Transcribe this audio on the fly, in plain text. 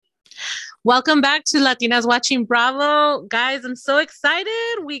Welcome back to Latinas Watching Bravo. Guys, I'm so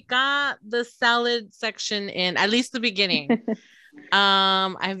excited. We got the salad section in, at least the beginning.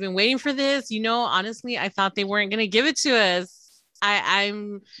 I've been waiting for this. Honestly, I thought they weren't gonna give it to us.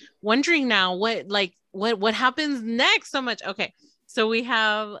 I'm wondering now what happens next so much. Okay, so we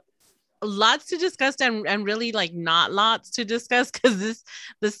have lots to discuss and really like not lots to discuss because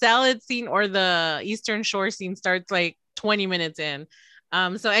the salad scene or the Eastern Shore scene starts like 20 minutes in.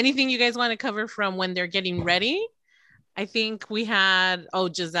 So anything you guys want to cover from when they're getting ready? I think we had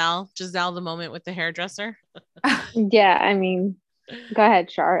Giselle, the moment with the hairdresser. Yeah, I mean, go ahead,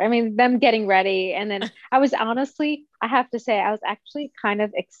 Char. I mean, them getting ready. And then I have to say, I was actually kind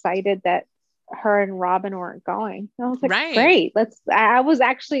of excited that her and Robin weren't going. I was like, Right. great. I was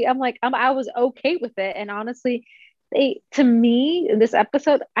actually, I was okay with it. And honestly, to me, in this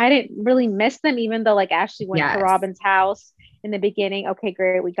episode, I didn't really miss them, even though like Ashley went to Yes. Robin's house in the beginning. Okay,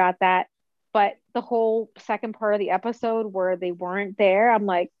 great. We got that. But the whole second part of the episode where they weren't there, I'm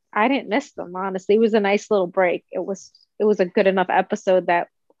like, I didn't miss them, honestly. It was a nice little break. It was a good enough episode that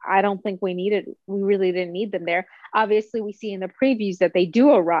I don't think we really didn't need them there. Obviously, we see in the previews that they do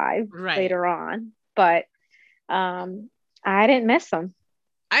arrive Right. later on, but I didn't miss them.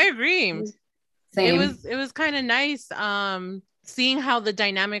 I agree. It Same. was kind of nice seeing how the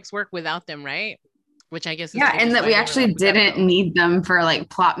dynamics work without them, right? Which I guess is Yeah, maybe and that why we they were like, actually we gotta didn't go. need them for like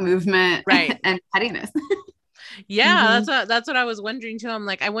plot movement Right. and pettiness. Yeah, Mm-hmm. that's what I was wondering too. I'm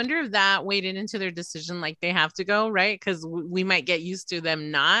like, I wonder if that weighed into their decision, like they have to go, right? Because we might get used to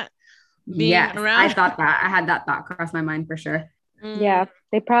them not being Yes, I around. thought that. I had that thought cross my mind for sure. Mm, Yeah,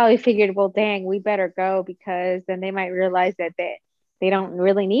 they probably figured, well, dang, we better go because then they might realize that they don't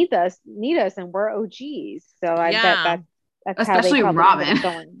really need us, and we're OGs. So I bet yeah, that's how they Especially probably ended Robin. up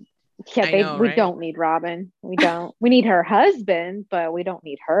going. Yeah, I know, we right? don't need Robin. We don't. We need her husband, but we don't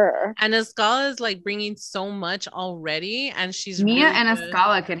need her. And Escala is like bringing so much already, and she's Mia really and good.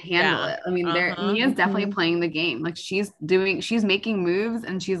 Escala could handle Yeah. it. I mean, Uh they're huh. Mia's definitely Hmm. playing the game. Like she's making moves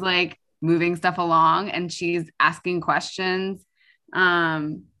and she's like moving stuff along and she's asking questions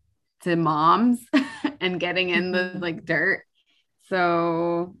um to moms and getting in the Hmm. like dirt.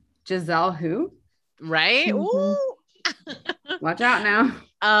 So Giselle who? Right. Hmm. Ooh. Watch out now.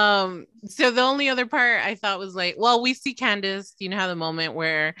 So the only other part I thought was like, well, we see Candace, how the moment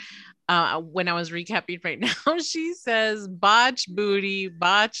where when I was recapping right now, she says botch booty,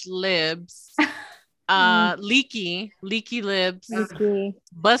 botch lips, leaky lips, Vicky.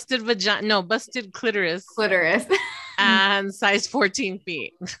 busted vagina, no, busted clitoris, Clitoris. and size 14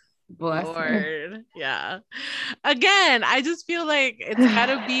 feet. Bless her. Lord. Yeah. Again, I just feel like it's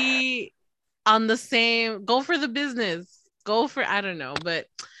gotta be on the same go for the business. Go for I don't know, but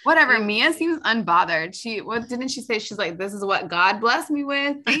Whatever. it, Mia seems unbothered. What didn't she say? She's like, this is what God blessed me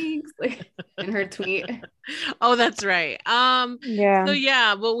with. Thanks. Like in her tweet. oh, that's right. So Yeah.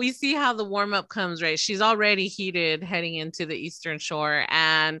 yeah, but we see how the warm up comes, right? She's already heated heading into the Eastern Shore.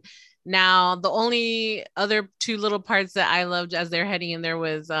 And now the only other two little parts that I loved as they're heading in there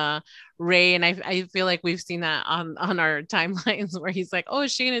was Ray. And I feel like we've seen that on our timelines where he's like, oh,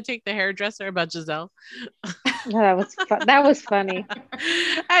 is she gonna take the hairdresser about Giselle? That was funny.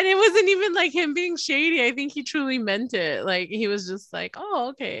 And it wasn't even like him being shady. I think he truly meant it. Like he was just like, oh,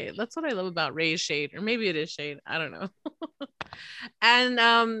 okay. That's what I love about Ray's shade. Or maybe it is shade. I don't know. And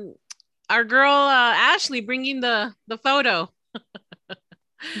our girl Ashley bringing the photo, the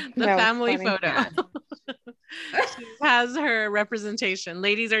That was family funny. photo. She has her representation.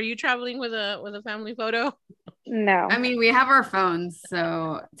 Ladies, are you traveling with a family photo? I No. mean, we have our phones,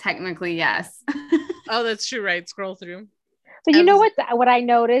 so technically, yes. Oh, that's true, right? Scroll through. But I you know was what I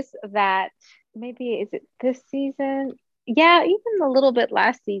noticed that maybe is it this season? Yeah, even a little bit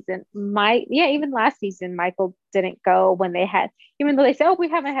last season. Even last season, Michael didn't go when they had, even though they said, oh, we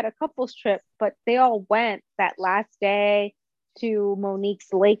haven't had a couples trip, but they all went that last day to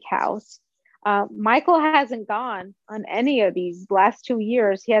Monique's lake house. Michael hasn't gone on any of these last 2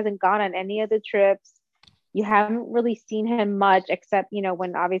 years. He hasn't gone on any of the trips. You haven't really seen him much except,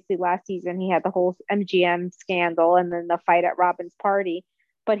 when obviously last season he had the whole MGM scandal and then the fight at Robin's party.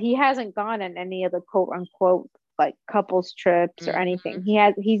 But he hasn't gone on any of the quote unquote like couples trips or anything.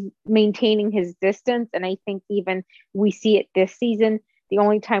 mhm. He's maintaining his distance. And I think even we see it this season. The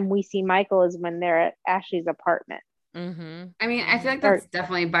only time we see Michael is when they're at Ashley's apartment. Mhm. I mean, I feel like Or that's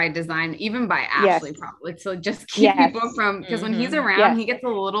definitely by design, even by yes, Ashley, probably. So just keep people yes, from because when he's Mhm. around, yes, he gets a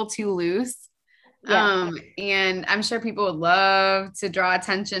little too loose. yes. And I'm sure people would love to draw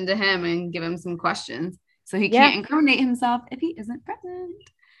attention to him and give him some questions. So he Yeah. can't incriminate himself if he isn't present.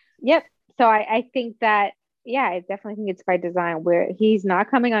 Yep. So I think that yeah, I definitely think it's by design where he's not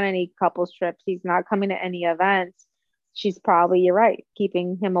coming on any couples trips. He's not coming to any events. She's probably, you're right,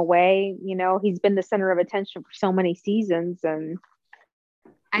 keeping him away. You know, he's been the center of attention for so many seasons. And,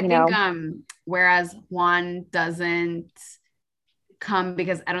 I you think know, whereas Juan doesn't come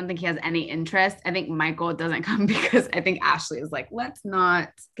because I don't think he has any interest. I think Michael doesn't come because I think Ashley is like, let's not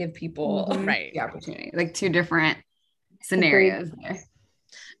give people Right. the opportunity. Like two different agreed. scenarios there.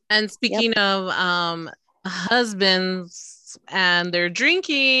 And speaking of husbands and their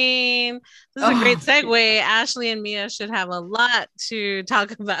drinking, this is a great segue. Ashley and Mia should have a lot to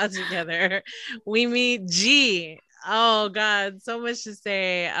talk about together. We meet G. Oh God, so much to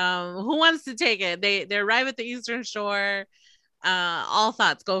say. Who wants to take it? They arrive at the Eastern Shore. All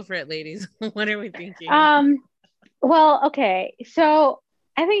thoughts, go for it, ladies. What are we thinking? Well, okay, so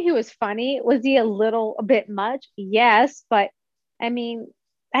I think he was funny. Was he a bit much? Yes, but I mean,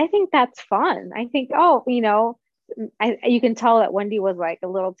 I think that's fun. I think, oh, you know, you can tell that Wendy was like a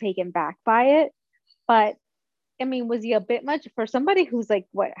little taken back by it. But I mean, was he a bit much for somebody who's like,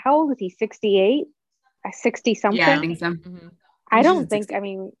 what, how old is he? 68? 60 something? Yeah, I think so. Mm-hmm. I don't think, I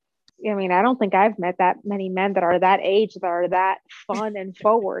don't think I've met that many men that are that age that are that fun and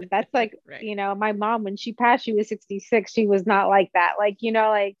forward. That's like, Right. you know, my mom, when she passed, she was 66. She was not like that. Like, you know,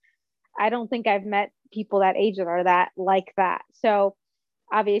 like, I don't think I've met people that age that are that like that. So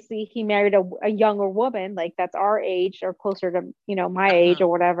obviously he married a younger woman, like that's our age or closer to, you know, my age or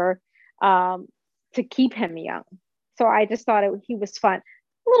whatever, to keep him young. So I just thought he was fun.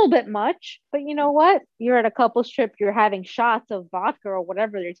 A little bit much, but you know what? You're at a couples trip, you're having shots of vodka or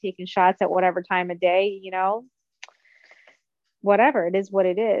whatever, they're taking shots at whatever time of day, you know, whatever, it is what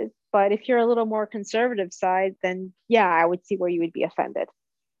it is. But if you're a little more conservative side, then yeah, I would see where you would be offended.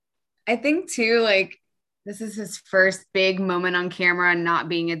 I think too, like this is his first big moment on camera, not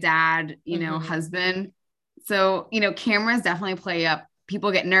being a dad, you know, husband. So, you know, cameras definitely play up.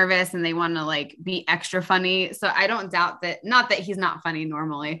 People get nervous and they want to like be extra funny. So I don't doubt that, not that he's not funny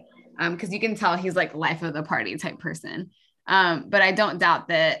normally, because you can tell he's like life of the party type person. But I don't doubt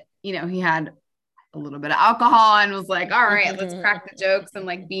that, you know, he had a little bit of alcohol and was like, all right, let's crack the jokes and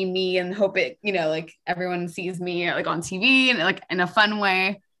like be me and hope it, you know, like everyone sees me like on TV and like in a fun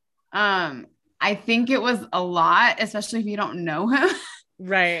way. I think it was a lot, especially if you don't know him.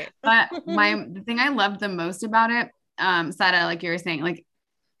 Right. But the thing I loved the most about it, Sada, like you were saying, like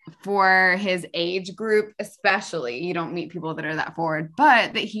for his age group, especially, you don't meet people that are that forward,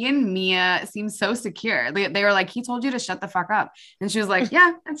 but that he and Mia seem so secure. They were like, he told you to shut the fuck up. And she was like,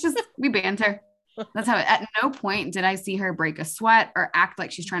 yeah, it's just, we banter. That's how at no point did I see her break a sweat or act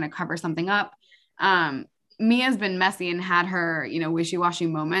like she's trying to cover something up. Mia's been messy and had her, you know, wishy-washy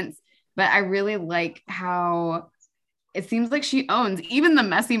moments, but I really like how it seems like she owns even the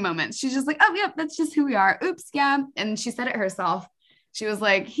messy moments. She's just like, oh, yeah, that's just who we are. Oops. Yeah. And she said it herself. She was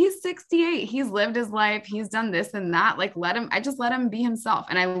like, he's 68. He's lived his life. He's done this and that. Like, I just let him be himself.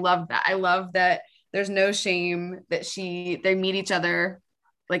 And I love that. I love that there's no shame that they meet each other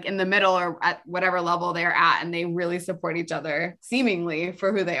like in the middle or at whatever level they're at. And they really support each other seemingly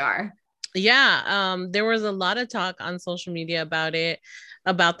for who they are. Yeah. There was a lot of talk on social media about it,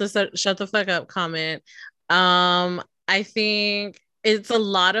 about the shut the fuck up comment. I think it's a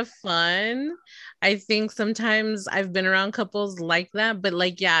lot of fun. I think sometimes I've been around couples like that, but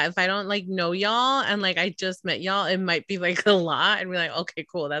like, yeah, if I don't like know y'all and like I just met y'all, it might be like a lot and be like, okay,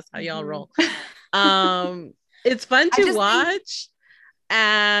 cool, that's how y'all roll. It's fun to watch.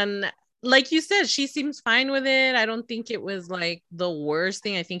 And like you said, she seems fine with it. I don't think it was like the worst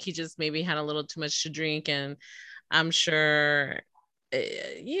thing. I think he just maybe had a little too much to drink, and I'm sure,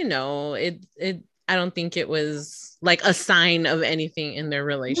 you know, I don't think it was like a sign of anything in their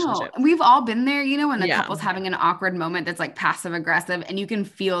relationship. No, we've all been there, you know, when the couple's having an awkward moment that's like passive aggressive and you can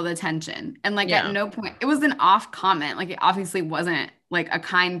feel the tension. And like at no point, it was an off comment. Like it obviously wasn't like a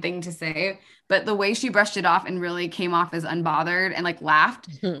kind thing to say, but the way she brushed it off and really came off as unbothered and like laughed,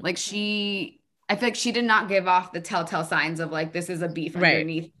 like I feel like she did not give off the telltale signs of like, this is a beef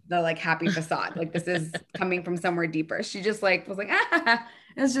underneath the like happy facade. Like this is coming from somewhere deeper. She just like was like,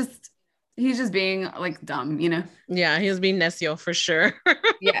 it's just, he's just being like dumb, you know? Yeah, he was being necio for sure.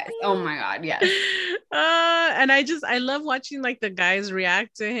 Yes. Oh my God. Yes. And I love watching like the guys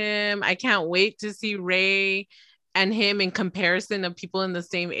react to him. I can't wait to see Ray and him in comparison of people in the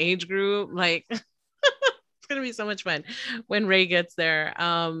same age group. Like it's gonna be so much fun when Ray gets there.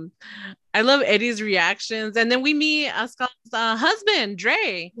 I love Eddie's reactions. And then we meet Scott's husband,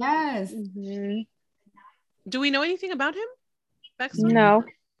 Dre. Yes. Mm-hmm. Do we know anything about him? Backstory? No.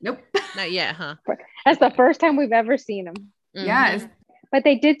 Nope. Not yet, huh? That's the first time we've ever seen him. Yes. But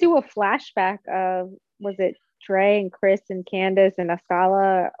they did do a flashback of was it Trey and Chris and Candace and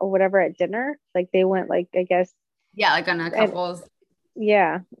Ascala or whatever at dinner? Like they went like, I guess. Yeah, like on a couples.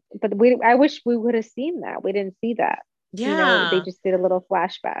 Yeah. But I wish we would have seen that. We didn't see that. Yeah. You know, they just did a little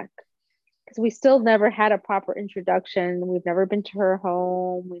flashback. Because we still never had a proper introduction. We've never been to her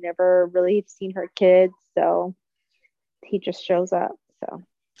home. We never really seen her kids. So he just shows up. So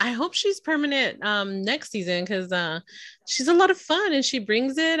I hope she's permanent next season, because she's a lot of fun and she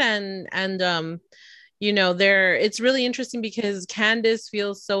brings it, and you know, it's really interesting because Candace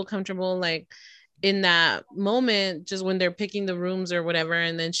feels so comfortable like in that moment, just when they're picking the rooms or whatever,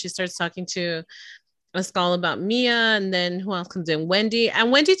 and then she starts talking to Ascala about Mia, and then who else comes in? Wendy.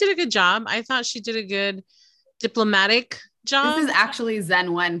 And Wendy did a good job. I thought she did a good diplomatic job. This is actually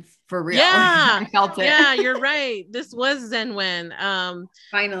Zen Wen for real. Yeah. I felt it. Yeah, you're right. This was Zen Wen.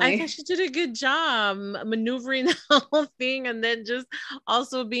 Finally. I thought she did a good job maneuvering the whole thing, and then just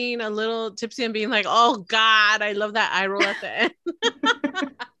also being a little tipsy and being like, oh God, I love that eye roll at the end.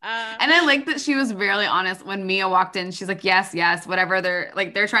 And I like that she was really honest when Mia walked in. She's like, yes, whatever.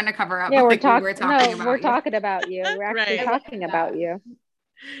 They're trying to cover up. Yeah, we're talking about you. We're actually talking about you.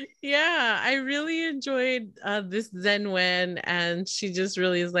 Yeah, I really enjoyed this Zen Wen, and she just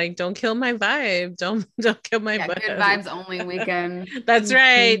really is like, don't kill my vibe. Don't kill my vibe. Good vibes only weekend. That's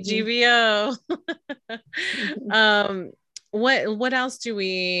right, GVO. What else do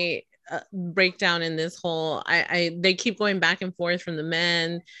we break down in this whole? They keep going back and forth from the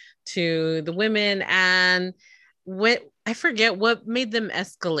men to the women, and I forget what made them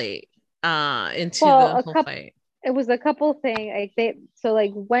escalate into the whole fight. It was a couple things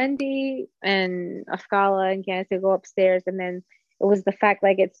like Wendy and Ascala and Candace, they go upstairs, and then it was the fact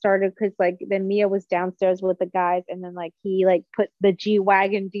like it started because like then Mia was downstairs with the guys, and then like he like put the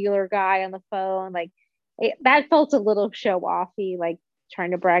G-Wagon dealer guy on the phone, like that felt a little show offy, like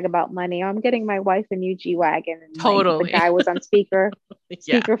trying to brag about money. I'm getting my wife a new G-Wagon, and totally like, the guy was on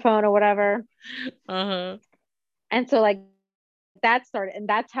speakerphone or whatever. And so like that started, and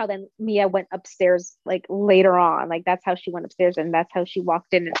that's how then Mia went upstairs like later on, like that's how she went upstairs, and that's how she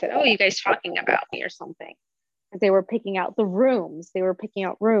walked in and said, oh, you guys talking about me or something. They were picking out rooms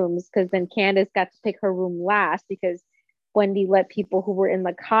because then Candace got to pick her room last because Wendy let people who were in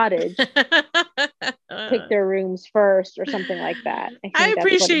the cottage pick their rooms first or something like that. I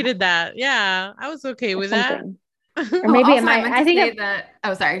appreciated that. Yeah, I was okay with that. Or maybe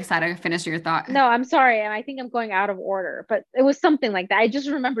sorry, Sada, finish your thought. No, I'm sorry. I think I'm going out of order, but it was something like that. I just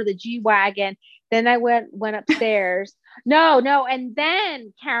remember the G-Wagon. Then I went upstairs. No. And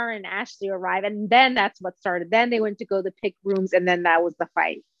then Karen and Ashley arrived. And then that's what started. Then they went to go to pick rooms. And then that was the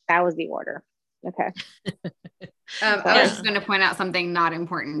fight. That was the order. Okay. I was just going to point out something not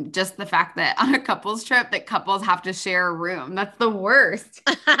important. Just the fact that on a couples trip that couples have to share a room. That's the worst.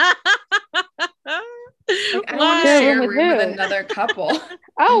 Like, I want to share a room with another couple.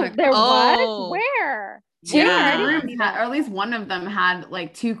 Was? Where? Yeah, rooms or at least one of them had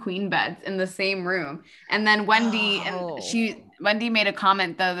like 2 queen beds in the same room. And then Wendy made a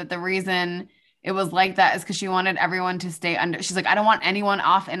comment though that the reason it was like that is because she wanted everyone to stay under. She's like, I don't want anyone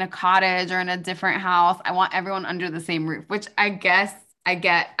off in a cottage or in a different house. I want everyone under the same roof, which I guess I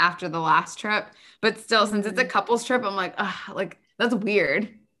get after the last trip. But still, since it's a couples trip, I'm like, like that's weird.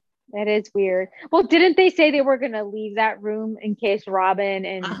 That is weird. Well, didn't they say they were going to leave that room in case Robin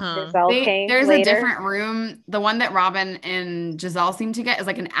and Giselle came There's later? A different room. The one that Robin and Giselle seem to get is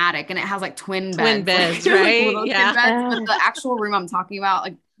like an attic, and it has like twin beds, right? Like yeah. beds. But the actual room I'm talking about,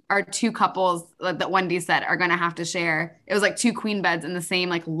 like, are 2 couples that Wendy said are going to have to share. It was like 2 queen beds in the same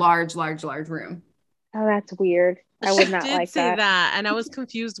like large room. Oh, that's weird. I would not like that. And I was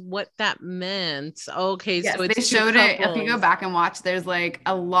confused what that meant. Okay, yes, so it's they showed it. If you go back and watch, there's like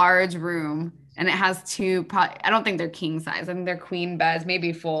a large room, and it has 2. I don't think they're king size. I think they're queen beds,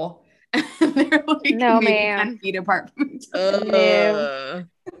 maybe full. They're like maybe 10 feet apart from each other. No.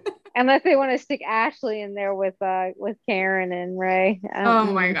 Unless they want to stick Ashley in there with Karen and Ray. Oh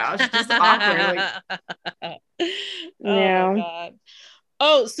my gosh, just awkward. Oh my God.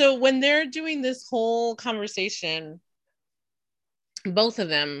 Oh, so when they're doing this whole conversation, both of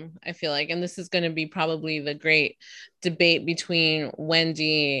them, I feel like, and this is going to be probably the great debate between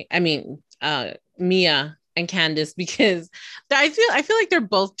Mia and Candace, because I feel like they're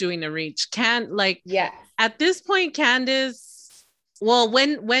both doing the reach. At this point, Candace,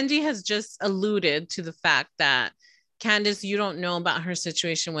 when Wendy has just alluded to the fact that Candace, you don't know about her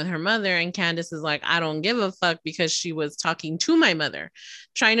situation with her mother. And Candace is like, I don't give a fuck because she was talking to my mother,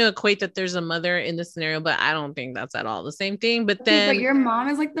 trying to equate that there's a mother in the scenario, but I don't think that's at all the same thing. But then your mom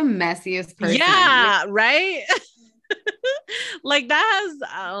is like the messiest person. Yeah, right? Like that has,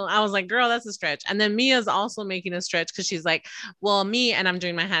 I was like, girl, that's a stretch. And then Mia's also making a stretch because she's like, well, me, and I'm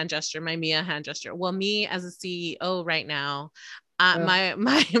doing my hand gesture, my Mia hand gesture. Well, me as a CEO right now, my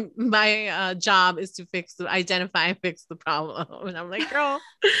job is to identify and fix the problem. And I'm like, girl,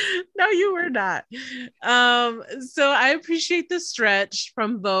 no, you were not. So I appreciate the stretch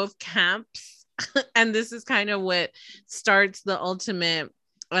from both camps. And this is kind of what starts the ultimate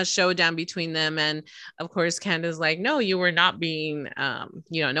showdown between them. And of course, Candace's like, no, you were not being, no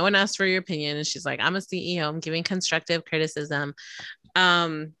one asked for your opinion. And she's like, I'm a CEO, I'm giving constructive criticism.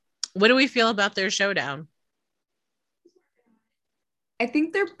 What do we feel about their showdown? I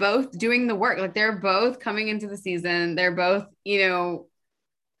think they're both doing the work. Like they're both coming into the season. They're both,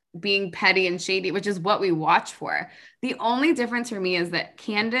 being petty and shady, which is what we watch for. The only difference for me is that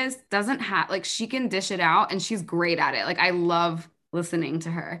Candace doesn't have, like, she can dish it out and she's great at it. Like I love listening to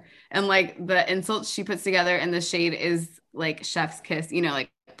her, and like the insults she puts together in the shade is like chef's kiss,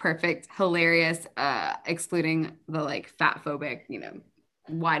 like perfect, hilarious, excluding the like fat phobic,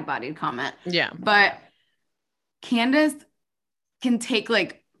 wide-bodied comment. Yeah. But Candace can take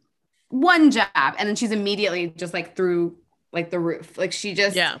like one jab and then she's immediately just like through like the roof. Like she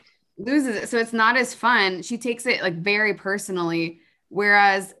just loses it. So it's not as fun. She takes it like very personally,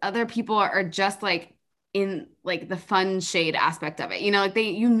 whereas other people are just like in like the fun shade aspect of it. Like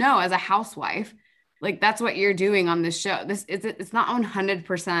as a housewife, like that's what you're doing on this show. It's not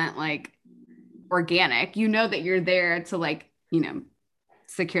 100% like organic. That you're there to like,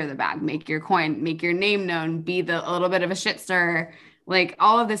 secure the bag, make your coin, make your name known, be a little bit of a shit stirrer. Like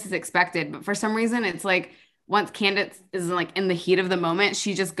all of this is expected. But for some reason, it's like once Candace is like in the heat of the moment,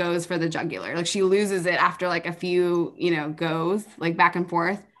 she just goes for the jugular. Like she loses it after like a few, goes like back and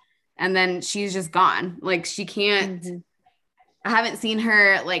forth. And then she's just gone. Like she can't, I haven't seen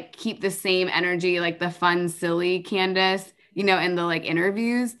her like keep the same energy, like the fun, silly Candace, in the like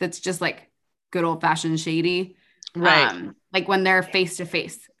interviews. That's just like good old fashioned shady. Right. Like when they're face to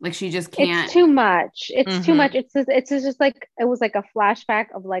face, like she just can't. It's too much. It's too much. It's just like, it was like a flashback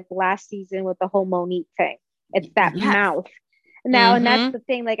of like last season with the whole Monique thing. It's that mouth now. And that's the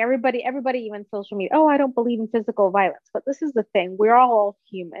thing, like everybody even social media, oh, I don't believe in physical violence, but this is the thing, we're all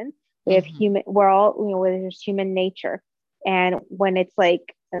human. We have we're all, there's human nature. And when it's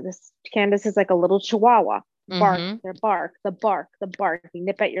like this, Candace is like a little chihuahua, bark, the bark, you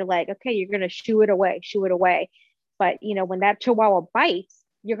nip at your leg, okay, you're gonna shoo it away. But when that chihuahua bites,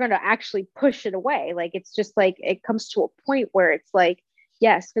 you're gonna actually push it away. Like it's just like, it comes to a point where it's like,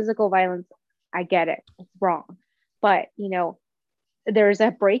 yes, physical violence, I get it, it's wrong, but there's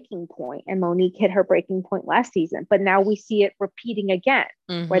a breaking point, and Monique hit her breaking point last season, but now we see it repeating again,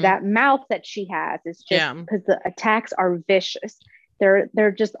 where that mouth that she has is just because the attacks are vicious.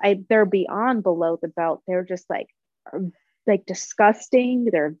 They're just they're beyond below the belt. They're just like disgusting.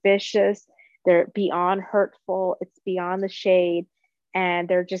 They're vicious. They're beyond hurtful. It's beyond the shade, and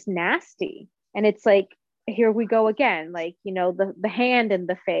they're just nasty. And it's like, here we go again, like the hand in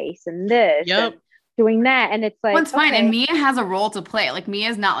the face and this and doing that, and it's like, well, it's fine. And Mia has a role to play. Like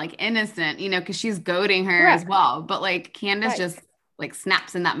Mia's not like innocent, because she's goading her as well, but like Candace just like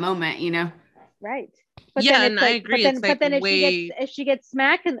snaps in that moment, right. But yeah, then and I agree. But then if she gets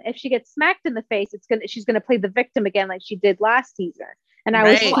smacked in the face, she's gonna play the victim again, like she did last season. And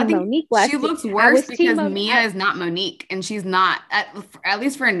I was Team Monique last season. She looks worse because Mia is not Monique, and she's not, at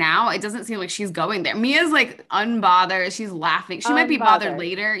least for now, it doesn't seem like she's going there. Mia's like unbothered. She's laughing. She might be bothered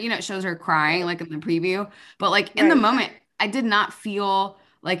later. It shows her crying like in the preview. But like in the moment, I did not feel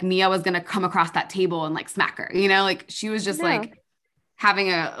like Mia was going to come across that table and like smack her. Like she was just like having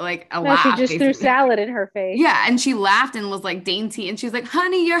a laugh. She just basically threw salad in her face. Yeah, and she laughed and was like dainty, and she's like,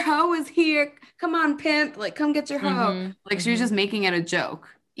 honey, your hoe is here. Come on, pimp. Like, come get your hoe. Like, she was just making it a joke,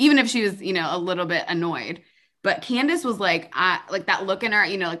 even if she was, a little bit annoyed. But Candace was like, like that look in her,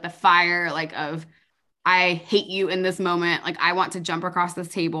 like the fire, like of, I hate you in this moment. Like, I want to jump across this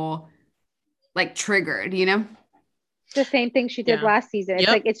table, like triggered, The same thing she did last season. It's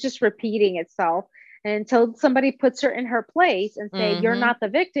like, it's just repeating itself. And until somebody puts her in her place and say, you're not the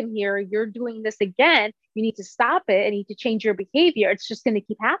victim here, you're doing this again, you need to stop it and you need to change your behavior. It's just going to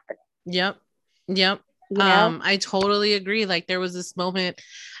keep happening. Yep. I totally agree. Like there was this moment,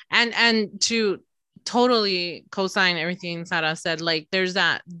 and to totally co-sign everything Sarah said, like there's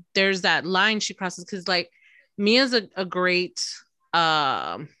that line she crosses, because like Mia's a great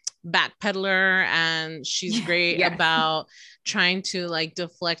backpedaler, and she's great Yes. about trying to like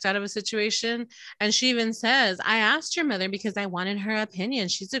deflect out of a situation. And she even says, I asked your mother because I wanted her opinion.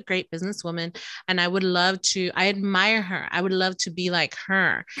 She's a great businesswoman and I admire her. I would love to be like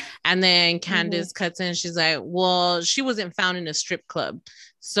her. And then Candace cuts in. She's like, well, she wasn't found in a strip club.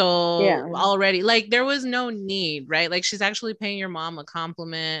 So already, like, there was no need, right? Like, she's actually paying your mom a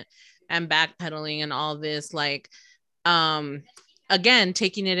compliment and backpedaling and all this, like, again,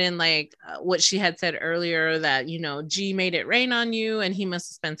 taking it in, like what she had said earlier, that, you know, G made it rain on you and he must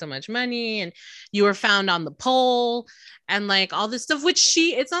have spent so much money and you were found on the pole and like all this stuff, which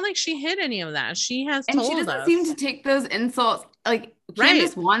it's not like she hid any of that. She has and she doesn't seem to take those insults. Like,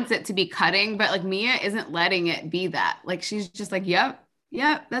 Candace wants it to be cutting, but like Mia isn't letting it be that. Like, she's just like, yep,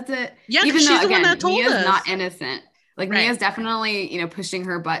 that's it. Yeah, even though, again, Mia's not innocent. Like, Mia's definitely, you know, pushing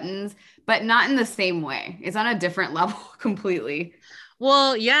her buttons, but not in the same way. It's on a different level completely.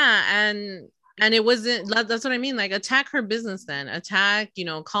 Well, yeah. And it wasn't, that's what I mean. Like, attack her business then. Attack, you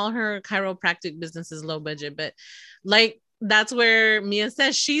know, call her chiropractic businesses low budget. But like, that's where Mia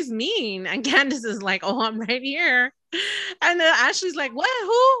says she's mean. And Candace is like, oh, I'm right here. And Ashley's like, what?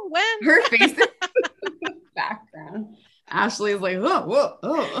 Who? When? Her face in background. Ashley is like,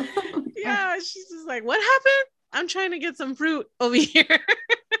 whoa. Yeah, she's just like, what happened? I'm trying to get some fruit over here.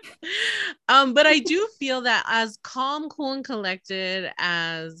 But I do feel that as calm, cool, and collected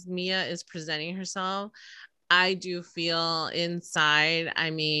as Mia is presenting herself, I do feel inside, I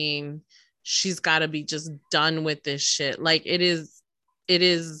mean, she's got to be just done with this shit. Like, it is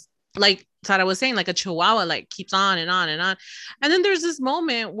like Sara was saying, like a chihuahua, like keeps on and on and on. And then there's this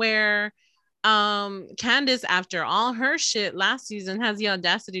moment where Candace, after all her shit last season, has the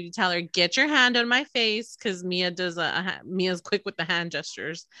audacity to tell her, get your hand on my face, because Mia's quick with the hand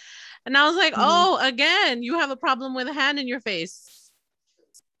gestures. And I was like, oh, again, you have a problem with a hand in your face.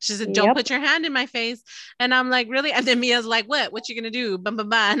 She said, don't put your hand in my face. And I'm like, really? And then Mia's like, what you gonna do? Bum, bum,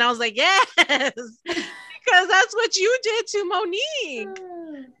 bum. And I was like, yes, because that's what you did to Monique.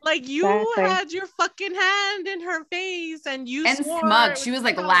 Like, you had your fucking hand in her face and you swore. Smug. She was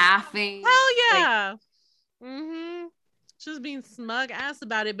like laughing. Hell yeah. She was being smug ass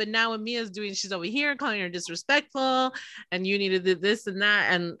about it. But now what Mia's doing, she's over here calling her disrespectful and you needed this and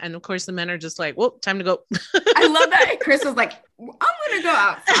that. And of course the men are just like, well, time to go. I love that Chris was like, I'm gonna go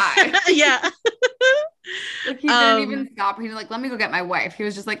outside. Yeah. Like, he didn't even stop. He was like, let me go get my wife. He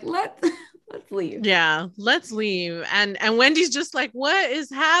was just like, let's leave. Yeah, let's leave. And Wendy's just like, what is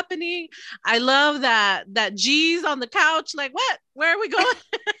happening? I love that G's on the couch, like, what? Where are we going?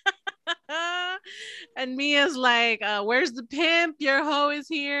 And Mia's like, where's the pimp? Your hoe is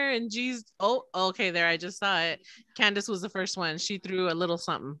here. And G's, oh, okay, there, I just saw it. Candace was the first one. She threw a little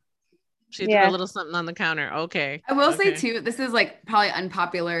something. She threw a little something on the counter. Okay. I will say too, this is like probably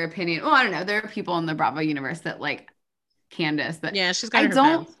unpopular opinion. Well, I don't know. There are people in the Bravo universe that like Candace, but yeah, she's got her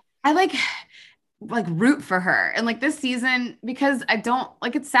fans. I like root for her. And like this season, because I don't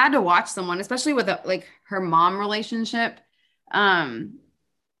like, it's sad to watch someone, especially with like her mom relationship.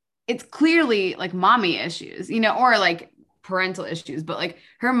 It's clearly like mommy issues, you know, or like parental issues, but like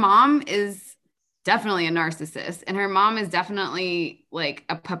her mom is definitely a narcissist and her mom is definitely like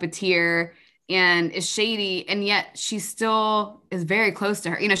a puppeteer and is shady. And yet she still is very close to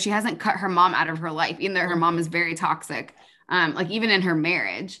her. You know, she hasn't cut her mom out of her life, even though her mom is very toxic. Like even in her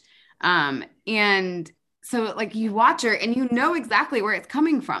marriage. And so like you watch her and you know exactly where it's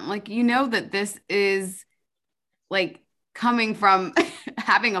coming from. Like, you know that this is like coming from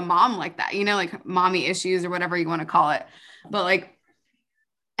having a mom like that, you know, like mommy issues or whatever you want to call it. But like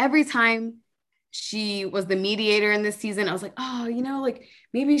every time she was the mediator in this season, I was like, oh, you know, like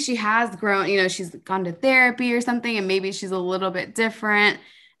maybe she has grown, you know, she's gone to therapy or something, and maybe she's a little bit different.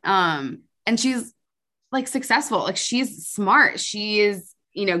 And she's like successful. Like she's smart. She is,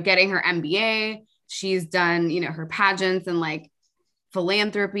 you know, getting her MBA. She's done, you know, her pageants and like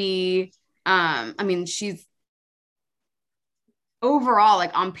philanthropy. I mean, she's overall,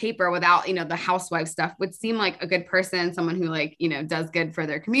 like on paper, without, you know, the housewife stuff, would seem like a good person, someone who like, you know, does good for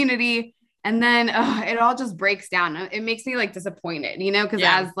their community. And then it all just breaks down. It makes me like disappointed, you know, because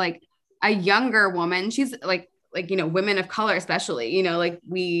as like a younger woman, she's like, you know, women of color, especially, you know, like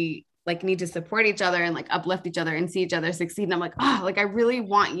we like need to support each other and like uplift each other and see each other succeed. And I'm like, oh, like I really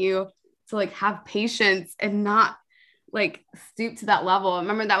want you to like have patience and not like stoop to that level. I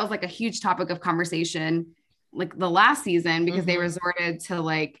remember that was like a huge topic of conversation like the last season, because they resorted to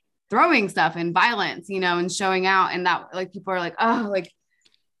like throwing stuff and violence, you know, and showing out. And that like people are like, oh, like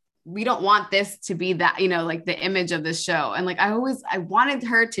we don't want this to be that, you know, like the image of this show. And like I wanted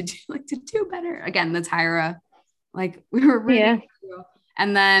her to do better. Again, the Tyra, like we were really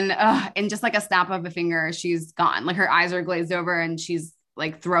And then in just like a snap of a finger, she's gone. Like her eyes are glazed over and she's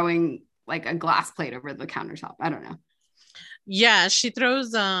like throwing like a glass plate over the countertop. I don't know. Yeah, she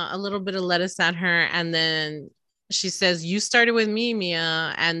throws a little bit of lettuce at her, and then she says, "You started with me,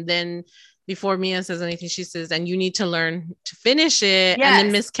 Mia." And then before Mia says anything, she says, "And you need to learn to finish it." Yes. And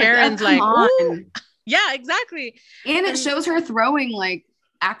then Miss Karen's like, "Ooh." Yeah, exactly. And it shows her throwing like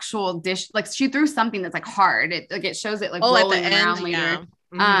actual dish, like she threw something that's like hard. It shows it like rolling around later. Yeah.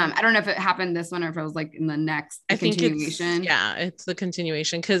 I don't know if it happened this one or if it was like in the next continuation. It's the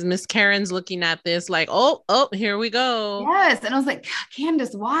continuation because Miss Karen's looking at this like, oh, here we go. Yes. And I was like,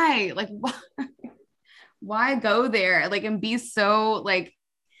 Candace, why? Like, why go there? Like, and be so like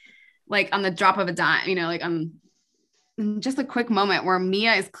on the drop of a dime, you know, like just a quick moment where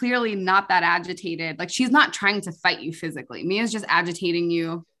Mia is clearly not that agitated. Like she's not trying to fight you physically. Mia's just agitating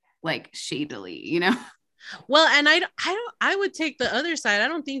you like shadily, you know? Well, and I would take the other side.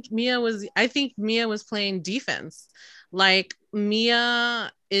 I think Mia was playing defense. Like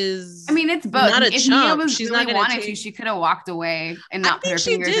Mia is, I mean, it's both. Not a if chump. Mia was She's really not wanted to, she could have walked away and not put her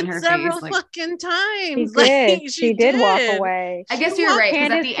fingers in her face. Like, fucking times. She did. She did walk away. I guess you're right.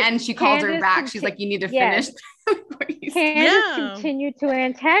 Because at the end, she called her back. She's like, "You need to finish." Candace continued to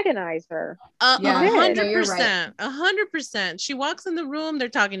antagonize her. 100%. 100%. She walks in the room. They're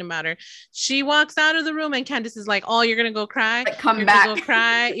talking about her. She walks out of the room, and Candace is like, "Oh, you're gonna go cry? Like, come back, go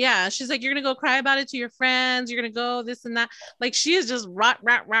cry." Yeah, she's like, "You're gonna go cry about it to your friends. You're gonna go this and that." Like she is just rah.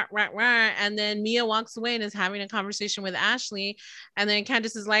 And then Mia walks away and is having a conversation with Ashley, and then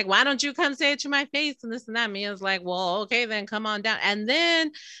Candace is like, "Why don't you come say it to my face?" And this and that. Mia's like, "Well, okay, then come on down." And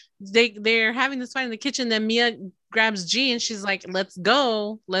then they're having this fight in the kitchen. Then Mia grabs G and she's like, let's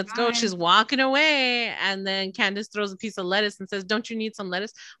go. She's walking away, and then Candace throws a piece of lettuce and says, "Don't you need some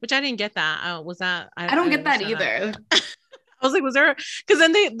lettuce?" Which I didn't get that. I don't get that either. I was like, was there, because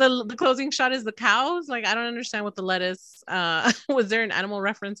then the closing shot is the cows. Like, I don't understand what the lettuce, was there an animal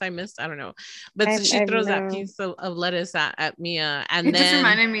reference I missed? I don't know. But she throws that piece of lettuce at Mia. And it just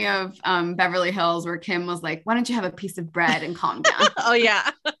reminded me of Beverly Hills, where Kim was like, "Why don't you have a piece of bread and calm down?" Oh yeah.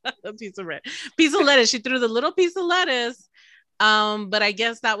 A piece of bread. Piece of lettuce. She threw the little piece of lettuce. But I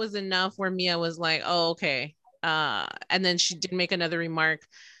guess that was enough where Mia was like, "Oh, okay." And then she did make another remark.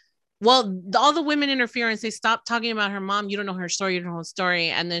 Well, all the women interfere and say, "Stop talking about her mom. You don't know her story. You don't know her story."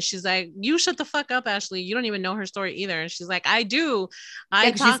 And then she's like, "You shut the fuck up, Ashley. You don't even know her story either." And she's like, "I do.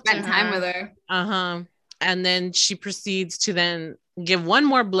 I spent time with her." And then she proceeds to then give one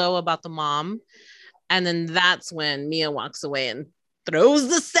more blow about the mom. And then that's when Mia walks away and throws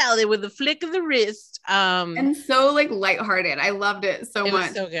the salad with a flick of the wrist. And so like lighthearted. I loved it so much. It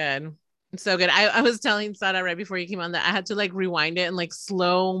was so good. So good. I was telling Sada right before you came on that I had to like rewind it and like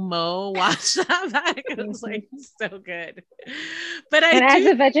slow mo watch that back. It was like so good. But as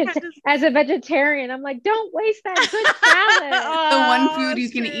a vegetarian, I'm like, don't waste that good salad. The one food you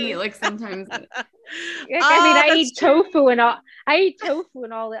can eat. Like sometimes. I eat tofu and all. I eat tofu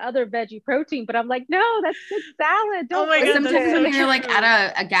and all the other veggie protein, but I'm like, no, that's good salad. Don't. Sometimes when you're like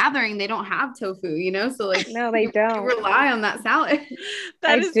at a gathering, they don't have tofu, you know. So like, no, they don't. You rely on that salad.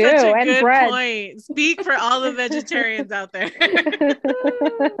 That is such a good point. Speak for all the vegetarians out there.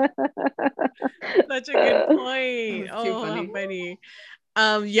 Such a good point. Oh, how funny.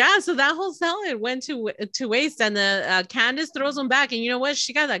 So that whole salad went to waste, and the Candace throws them back, and you know what?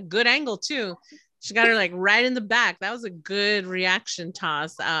 She got that good angle too. She got her like right in the back. That was a good reaction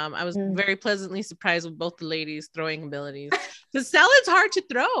toss. I was very pleasantly surprised with both the ladies' throwing abilities. The salad's hard to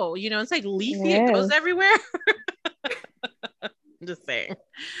throw, you know, it's like leafy, it goes everywhere. I'm just saying.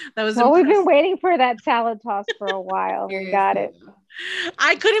 That was we've been waiting for that salad toss for a while. We got it.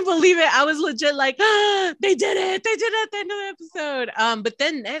 I couldn't believe it. I was legit like, they did it. They did it at the end of the episode. But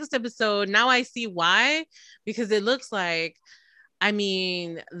then next episode, now I see why, because it looks like, I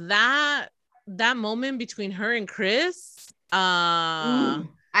mean, that moment between her and Chris, I'm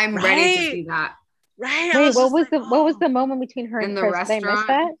ready to see that. Right. Wait, what was the moment between her and Chris? They missed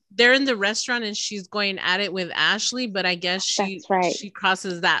that? They're in the restaurant and she's going at it with Ashley, but I guess she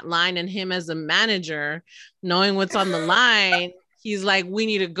crosses that line, and him as a manager, knowing what's on the line, he's like, we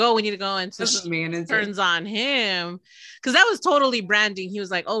need to go. And so she turns on him, because that was totally branding. He was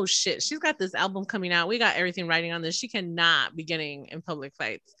like, oh shit, she's got this album coming out. We got everything writing on this. She cannot be getting in public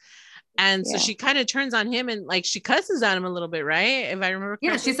fights. And so she kind of turns on him and like she cusses at him a little bit, right? If I remember correctly.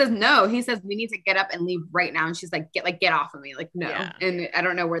 Yeah, she says no. He says we need to get up and leave right now. And she's like, get off of me. Like, no. Yeah. And I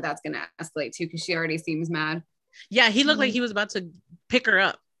don't know where that's gonna escalate to, because she already seems mad. Yeah, he looked like he was about to pick her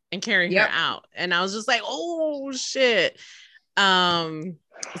up and carry her out. And I was just like, oh shit.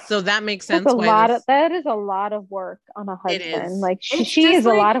 So that makes That's sense. that is a lot of work on a It is. husband. Like she is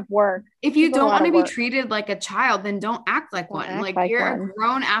a lot of work. If you She's a don't lot want to of be work. treated like a child, then don't act like Don't one. act Like like you're one. a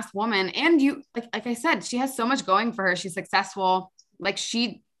grown ass woman, and you like I said, she has so much going for her. She's successful. Like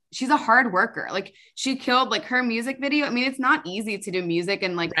she's a hard worker. Like she killed like her music video. I mean, it's not easy to do music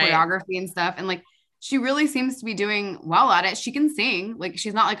and like Right. choreography and stuff. And like she really seems to be doing well at it. She can sing. Like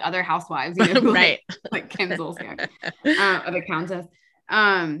she's not like other housewives, you know, who, Right. like Kim Zolciak, or the Countess.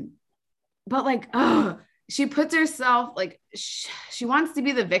 But like, she puts herself like she wants to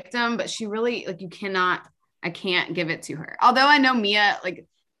be the victim, but she really like I can't give it to her. Although I know Mia like,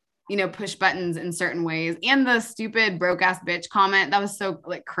 you know, push buttons in certain ways, and the stupid broke ass bitch comment that was so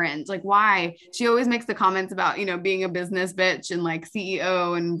like cringe. Like, why? She always makes the comments about, you know, being a business bitch and like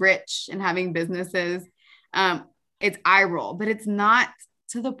CEO and rich and having businesses. It's eye roll, but it's not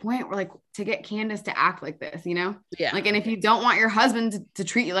to the point where like to get Candace to act like this, you know? Yeah. Like, and if you don't want your husband to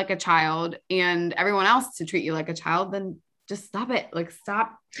treat you like a child and everyone else to treat you like a child, then just stop it. Like,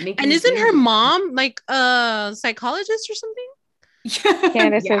 stop making. And isn't her mom like a psychologist or something?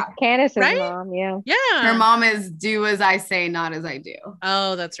 Candace's right? mom, yeah. Yeah. Her mom is do as I say, not as I do.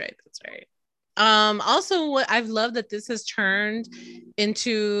 Oh, that's right. That's right. Also what I've loved that this has turned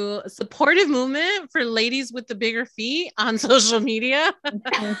into a supportive movement for ladies with the bigger feet on social media. I'm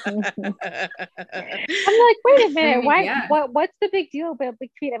like, wait a minute, why what's the big deal about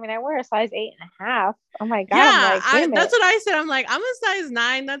big feet? I mean, I wear a size 8.5. Oh my god. Yeah, I'm like, that's what I said. I'm like, I'm a size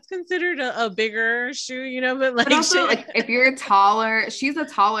 9. That's considered a bigger shoe, you know, but like, but also, like if you're taller, she's a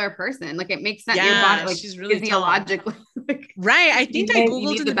taller person. Like it makes sense. Yeah, your body, like she's really physiologically. Like, right. I think I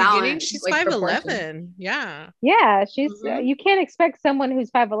Googled in the beginning. She's like 5'11". Yeah. Yeah, she's you can't expect someone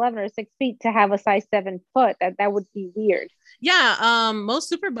who's 5'11" or 6 feet to have a size 7 foot. That would be weird. Yeah. Most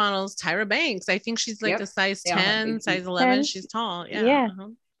supermodels, Tyra Banks, I think she's like a size 10, size 11. 10? She's tall. Yeah.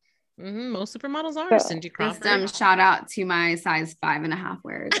 Most supermodels are. Cindy Crawford. Just, shout out to my size 5.5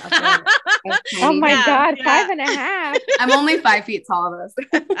 wearers. Oh my god, 5.5. I'm only 5 feet tall though.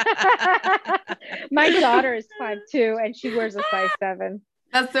 My daughter is 5'2" and she wears a size 7.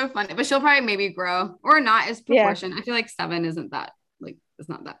 That's so funny, but she'll probably maybe grow or not. It's proportion. I feel like 7 isn't that like it's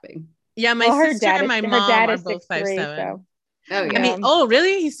not that big. Yeah, my sister and my mom are both 5'7". So. Oh yeah. I mean,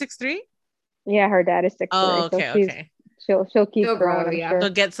 really? He's 6'3"? Yeah, her dad is 6'3". Oh, okay. So she'll keep growing. Yeah. Sure.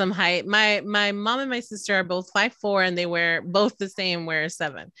 She'll get some height. My mom and my sister are both 5'4", and they wear both the same, wear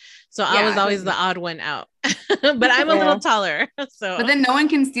 7. So I was always the odd one out. But I'm a little taller. So but then no one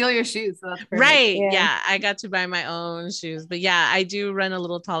can steal your shoes. So that's perfect. Right. Yeah. I got to buy my own shoes. But yeah, I do run a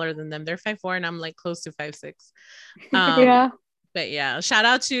little taller than them. They're 5'4", and I'm like close to 5'6". Yeah. But yeah, shout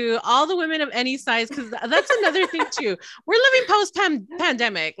out to all the women of any size, because that's another thing too. We're living post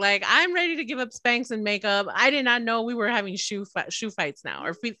pandemic. Like, I'm ready to give up Spanx and makeup. I did not know we were having shoe fights now,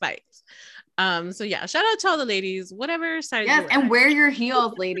 or feet fights. So yeah, shout out to all the ladies, whatever size. Yes, and wear your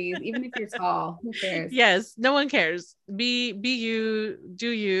heels, ladies, even if you're tall. Who cares? Yes, no one cares. Be you, do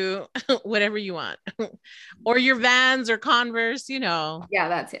you, whatever you want, or your Vans or Converse. You know. Yeah,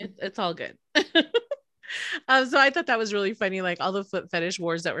 that's it. It's all good. So I thought that was really funny, like all the foot fetish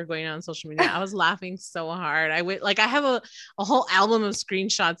wars that were going on social media. I was laughing so hard. I have a whole album of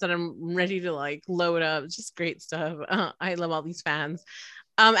screenshots that I'm ready to like load up. Just great stuff. I love all these fans.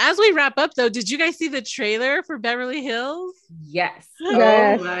 As we wrap up though, did you guys see the trailer for Beverly Hills? Yes.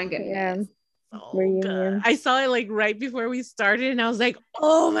 Yes. Oh my goodness. Yeah. Good. I saw it like right before we started, and I was like,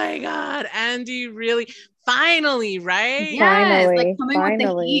 "Oh my god, Andy really finally, right?" Yes, Finally, like coming with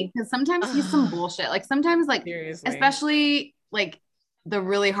the heat, because sometimes he's some bullshit. Like sometimes, like seriously, especially like the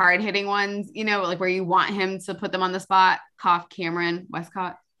really hard hitting ones, you know, like where you want him to put them on the spot. Cough, Cameron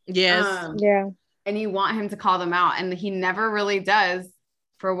Westcott. Yes. Yeah. And you want him to call them out, and he never really does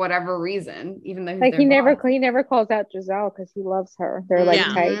for whatever reason. Even though like he never calls out Giselle because he loves her. They're like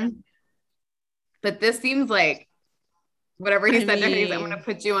tight. Mm-hmm. But this seems like whatever he said to her, he's like, I'm going to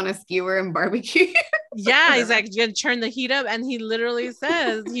put you on a skewer and barbecue. Yeah, he's like, you're going to turn the heat up. And he literally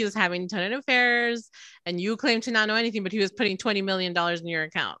says he was having a ton of affairs and you claim to not know anything, but he was putting $20 million in your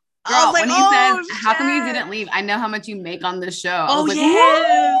account. Girl, when he says, how come you didn't leave? I know how much you make on this show. Oh, like,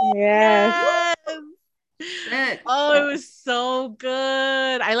 yes. Oh, it was so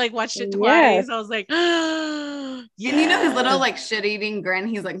good. I like watched it twice. I was like, and you know his little like shit-eating grin.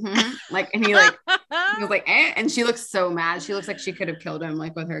 He's like, like, and he was like, eh. And she looks so mad. She looks like she could have killed him,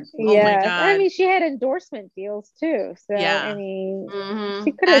 like with her. Yeah, oh my God. I mean, she had endorsement deals too. So I mean,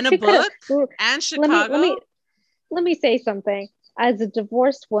 she could have. And a book and Chicago. Let me say something. As a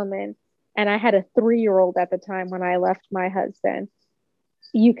divorced woman, and I had a 3-year-old at the time when I left my husband.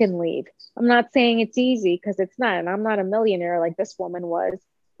 You can leave. I'm not saying it's easy because it's not, and I'm not a millionaire like this woman was,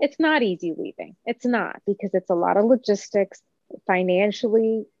 It's not easy leaving. It's not, because it's a lot of logistics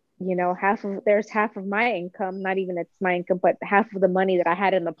financially. You know, there's half of my income, not even it's my income, but half of the money that I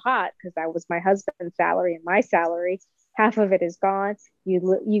had in the pot, because that was my husband's salary and my salary. Half of it is gone.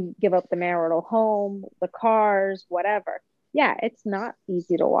 You give up the marital home, the cars, whatever. Yeah, it's not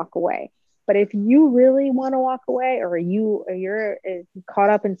easy to walk away. But if you really want to walk away, or you're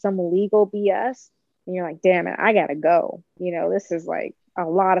caught up in some legal BS, and you're like, damn it, I gotta go. You know, this is like a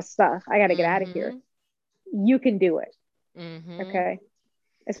lot of stuff. I gotta get out of here. You can do it. Okay.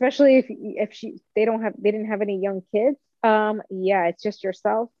 Especially if they didn't have any young kids. Yeah, it's just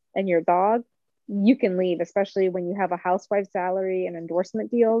yourself and your dog. You can leave, especially when you have a housewife salary and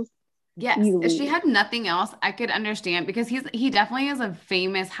endorsement deals. Yes, if she had nothing else, I could understand, because he definitely is a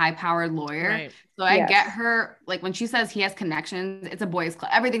famous, high-powered lawyer. Right. So I get her, like when she says he has connections, it's a boys'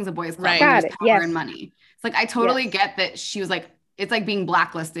 club. Everything's a boys' club. Right. When Got there's it. power Yes. and money. It's like I totally get that she was like, it's like being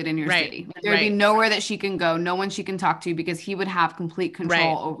blacklisted in your Right. city. Like, there would be nowhere that she can go, no one she can talk to, because he would have complete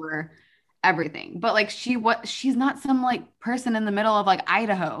control over everything. But like she's not some like person in the middle of like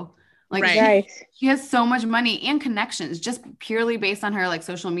Idaho. Like she has so much money and connections just purely based on her like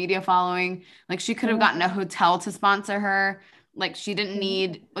social media following. Like she could have gotten a hotel to sponsor her. Like she didn't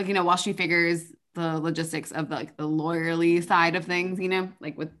need, like, you know, while she figures the logistics of like the lawyerly side of things, you know,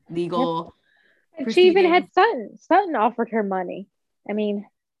 like with legal. And she even had Sutton. Sutton offered her money. I mean,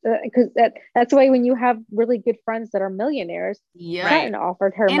 because that's the way when you have really good friends that are millionaires. Sutton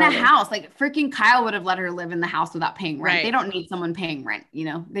offered her in money. a house. Like freaking Kyle would have let her live in the house without paying rent. They don't need someone paying rent, you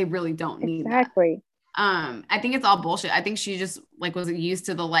know. They really don't need that. I think it's all bullshit. I think she just like was used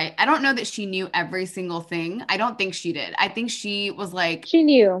to the light. I don't know that she knew every single thing. I don't think she did. I think she was like, she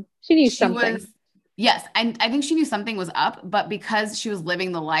knew something. Yes, and I think she knew something was up, but because she was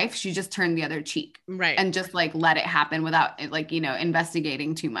living the life, she just turned the other cheek. And just like let it happen without like, you know,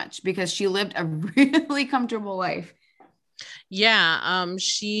 investigating too much, because she lived a really comfortable life. Yeah.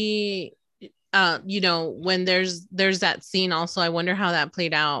 She you know, when there's that scene also, I wonder how that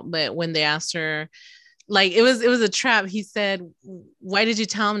played out, but when they asked her, like it was a trap. He said, why did you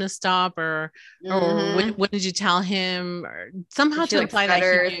tell him to stop, or what did you tell him, or somehow to imply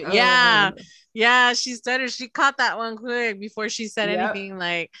that he knew. Yeah, she stuttered. She caught that one quick before she said anything.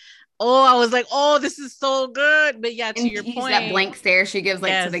 Like, oh, I was like, oh, this is so good. But yeah, to your point, that blank stare she gives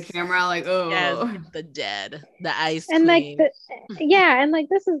like to the camera, like, oh, the ice and queen. Like and like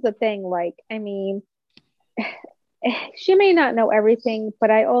this is the thing, like, I mean, she may not know everything, but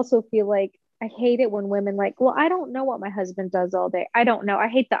I also feel like I hate it when women like, well, I don't know what my husband does all day. I don't know. I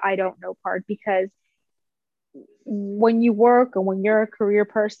hate the I don't know part, because when you work or when you're a career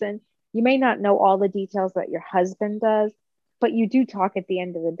person, you may not know all the details that your husband does, but you do talk at the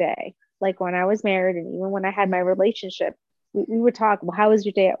end of the day. Like when I was married, and even when I had my relationship, we would talk, well, how was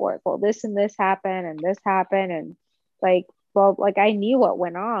your day at work? Well, this and this happened and this happened. And like, well, like I knew what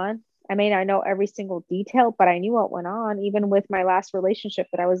went on. I may not know every single detail, but I knew what went on. Even with my last relationship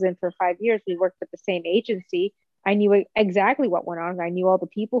that I was in for 5 years, we worked at the same agency. I knew exactly what went on. I knew all the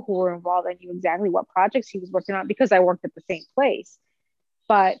people who were involved. I knew exactly what projects he was working on, because I worked at the same place.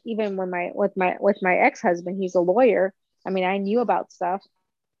 But even when with my ex-husband, he's a lawyer. I mean, I knew about stuff.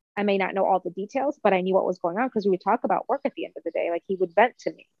 I may not know all the details, but I knew what was going on, because we would talk about work at the end of the day. Like he would vent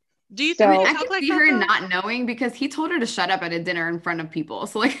to me. Do you think I could see her not knowing, because he told her to shut up at a dinner in front of people.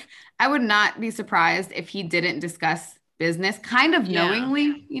 So like, I would not be surprised if he didn't discuss business kind of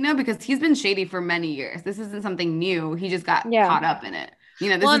knowingly, you know, because he's been shady for many years. This isn't something new. He just got caught up in it. You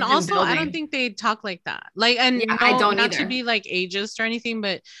know, this and also I don't think they talk like that. Like, and I don't not either. To be like ageist or anything,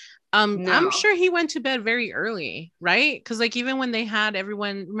 but I'm sure he went to bed very early, right? Because like even when they had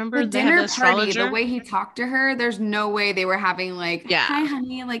everyone, remember the dinner party, the way he talked to her, there's no way they were having like, hi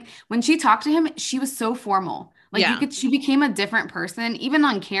honey. Like when she talked to him, she was so formal. Like she became a different person, even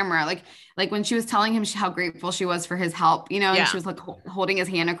on camera. Like when she was telling him how grateful she was for his help, you know, and she was like holding his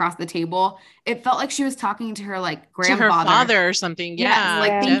hand across the table. It felt like she was talking to her like grandfather, to her father or something. Yeah,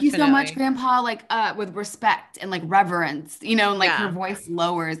 like thank you so much, Grandpa. Like with respect and like reverence, you know, and like her voice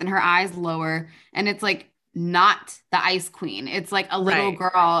lowers and her eyes lower, and it's like not the ice queen. It's like a little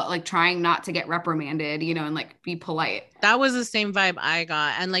girl like trying not to get reprimanded, you know, and like be polite. That was the same vibe I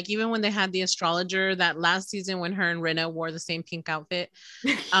got. And like even when they had the astrologer that last season, when her and Rinna wore the same pink outfit,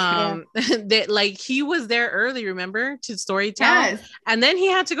 that like he was there early, remember, to storytell, and then he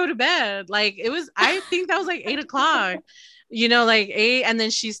had to go to bed. Like it was, I think that was like 8 o'clock. You know, like 8, and then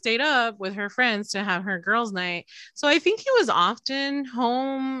she stayed up with her friends to have her girls' night. So I think he was often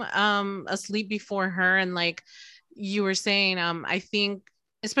home, asleep before her. And like you were saying, I think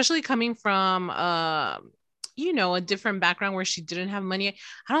especially coming from you know, a different background where she didn't have money,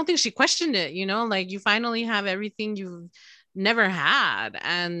 I don't think she questioned it, you know, like you finally have everything you've never had.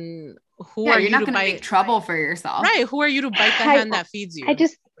 And who are you're you not to going to make bite? trouble for yourself. Right. Who are you to bite the hand that feeds you?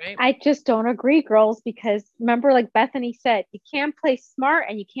 Right? I just don't agree, girls, because remember, like Bethany said, you can't play smart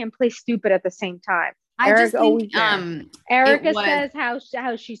and you can't play stupid at the same time. Erica says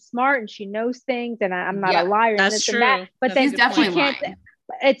how she's smart and she knows things, and I'm not a liar. That's true. And that, but then definitely can't.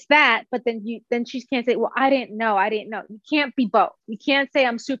 It's that, but then she can't say, "Well, I didn't know." You can't be both. You can't say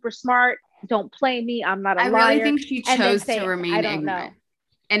I'm super smart. Don't play me. I'm not a liar. I really think she chose to remain ignorant. Know.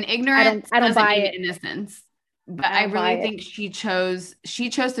 And ignorance I don't buy it. Innocence. But I really think she chose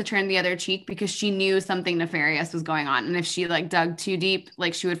to turn the other cheek because she knew something nefarious was going on. And if she like dug too deep,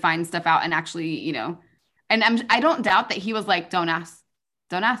 like she would find stuff out and actually, you know, and I don't doubt that he was like, don't ask.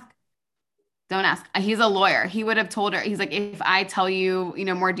 He's a lawyer. He would have told her, he's like, if I tell you, you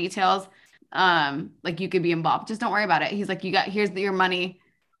know, more details, like you could be involved. Just don't worry about it. He's like, here's your money.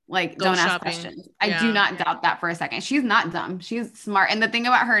 Like, don't ask questions. I do not doubt that for a second. She's not dumb. She's smart. And the thing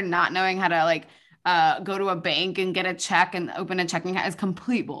about her not knowing how to like, go to a bank and get a check and open a checking account is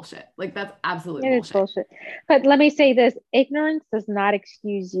complete bullshit. Like that's absolutely bullshit. But let me say this: ignorance does not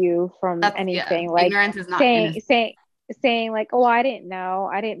excuse you from anything. Like ignorance is not saying like, oh, I didn't know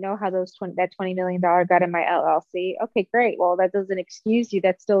how that $20 million got in my LLC. Okay, great. Well, that doesn't excuse you.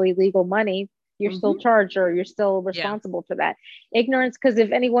 That's still illegal money. You're still charged, or you're still responsible for that. Ignorance, because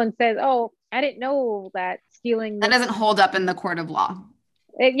if anyone says, oh, I didn't know that stealing, that doesn't hold up in the court of law.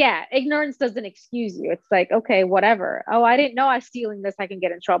 Ignorance doesn't excuse you. It's like, okay, whatever. Oh, I didn't know I was stealing this. I can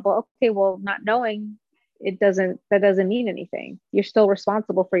get in trouble. Okay, well, not knowing that doesn't mean anything. You're still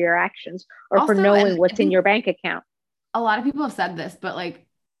responsible for your actions or also, for knowing what's in your bank account. A lot of people have said this, but like,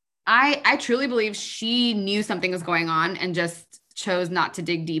 I truly believe she knew something was going on and just chose not to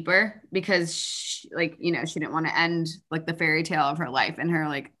dig deeper because she, like, you know, she didn't want to end like the fairy tale of her life and her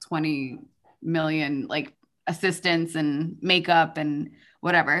like 20 million like assistants and makeup and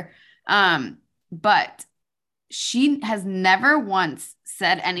whatever. But she has never once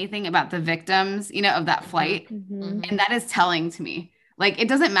said anything about the victims, you know, of that flight. Mm-hmm. And that is telling to me. Like, it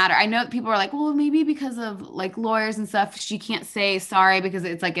doesn't matter. I know that people are like, well, maybe because of like lawyers and stuff, she can't say sorry because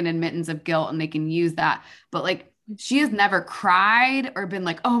it's like an admittance of guilt and they can use that. But like, she has never cried or been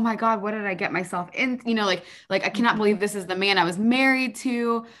like, oh my God, what did I get myself in? You know, like I cannot believe this is the man I was married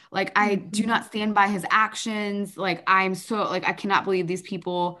to. Like, I do not stand by his actions. Like, I'm so like, I cannot believe these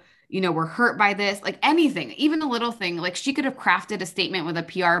people, you know, were hurt by this, like anything, even a little thing. Like she could have crafted a statement with a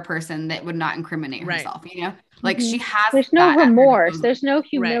PR person that would not incriminate herself, you know, like she has, there's no remorse. There's no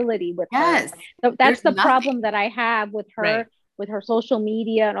humility with her. So that's the problem that I have with her, with her social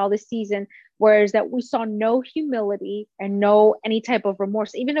media and all this season. Whereas that we saw no humility and no any type of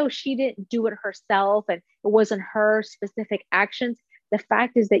remorse, even though she didn't do it herself and it wasn't her specific actions. The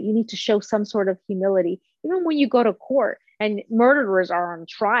fact is that you need to show some sort of humility, even when you go to court and murderers are on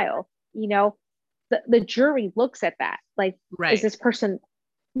trial. You know, the jury looks at that. Like, is this person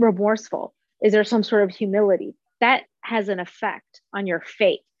remorseful? Is there some sort of humility? That has an effect on your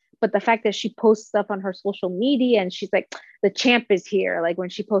fate. But the fact that she posts stuff on her social media and she's like, the champ is here. Like when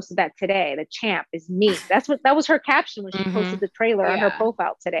she posted that today, the champ is me. That was her caption when she posted the trailer on her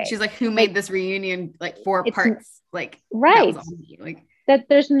profile today. She's like, who made this reunion like 4 parts? Like, that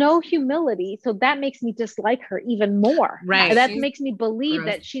there's no humility. So that makes me dislike her even more. Right. That makes me believe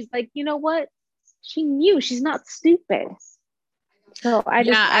that she's like, you know what? She knew she's not stupid. So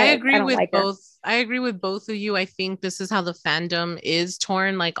I agree with both. I agree with both of you. I think this is how the fandom is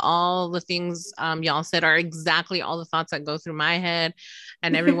torn. Like all the things y'all said are exactly all the thoughts that go through my head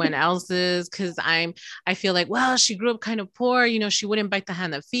and everyone else's. Cause I feel like, well, she grew up kind of poor. You know, she wouldn't bite the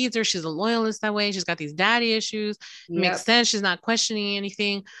hand that feeds her. She's a loyalist that way. She's got these daddy issues. Makes sense. She's not questioning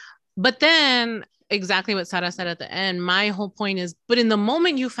anything. But then exactly what Sarah said at the end, my whole point is, but in the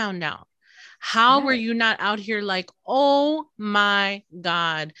moment you found out, how were you not out here like, oh my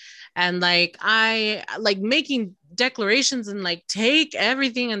God, and like I like making declarations and like take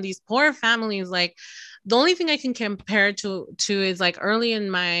everything, and these poor families. Like the only thing I can compare to is like early in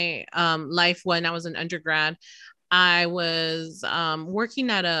my life when I was an undergrad, I was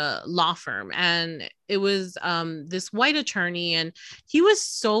working at a law firm, and it was this white attorney, and he was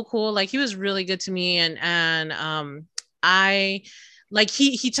so cool. Like he was really good to me, and I like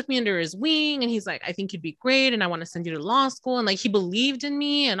he took me under his wing and he's like, I think you'd be great and I want to send you to law school. And like he believed in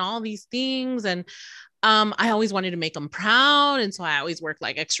me and all these things. And I always wanted to make them proud. And so I always worked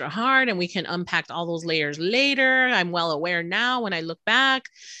like extra hard, and we can unpack all those layers later. I'm well aware now when I look back,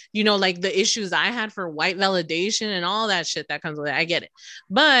 you know, like the issues I had for white validation and all that shit that comes with it. I get it.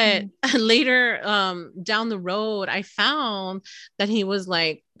 But later down the road, I found that he was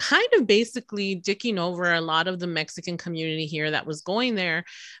like kind of basically dicking over a lot of the Mexican community here that was going there,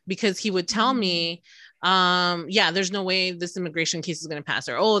 because he would tell me, yeah, there's no way this immigration case is going to pass,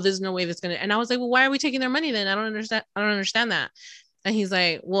 or oh, there's no way that's going to. And I was like, well, why are we taking their money then? I don't understand that. And he's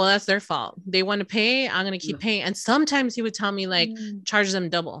like, well, that's their fault. They want to pay, I'm going to keep paying. And sometimes he would tell me like, charge them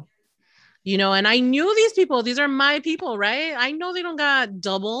double, you know. And I knew these people, these are my people, right? I know they don't got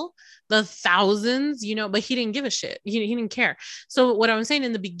double the thousands, you know, but he didn't give a shit. He didn't care. So what I'm saying,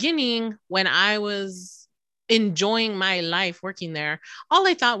 in the beginning, when I was enjoying my life working there, all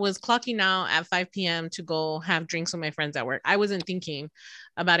I thought was clocking out at 5 p.m. to go have drinks with my friends at work. I wasn't thinking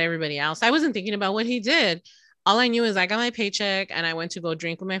about everybody else. I wasn't thinking about what he did. All I knew is I got my paycheck and I went to go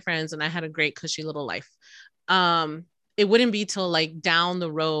drink with my friends, and I had a great cushy little life. It wouldn't be till like down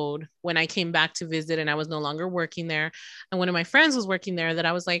the road when I came back to visit and I was no longer working there, and one of my friends was working there, that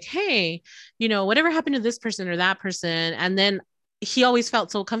I was like, hey, you know, whatever happened to this person or that person? And then he always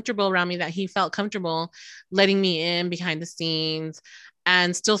felt so comfortable around me that he felt comfortable letting me in behind the scenes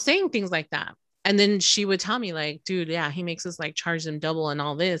and still saying things like that. And then she would tell me like, dude, yeah, he makes us like charge them double and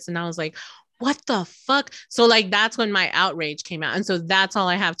all this. And I was like, what the fuck? So like, that's when my outrage came out. And so that's all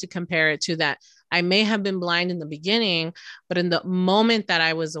I have to compare it to. That I may have been blind in the beginning, but in the moment that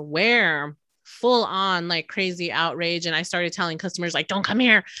I was aware, full on like crazy outrage. And I started telling customers like, don't come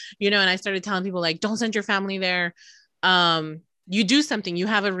here, you know, and I started telling people like, don't send your family there. You do something, you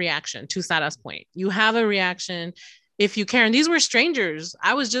have a reaction. To Sara's point, you have a reaction if you care. And these were strangers.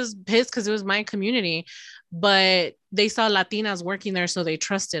 I was just pissed because it was my community, but they saw Latinas working there, so they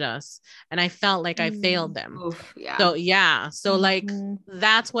trusted us. And I felt like I failed them. Oof, yeah. So yeah. So like,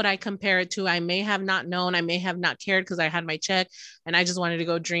 that's what I compare it to. I may have not known, I may have not cared because I had my check and I just wanted to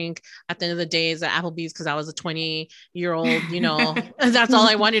go drink at the end of the day at Applebee's because I was a 20-year-old, you know, that's all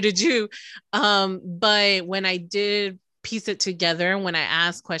I wanted to do. But when I did piece it together, when I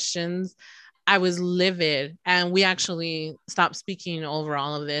asked questions, I was livid, and we actually stopped speaking over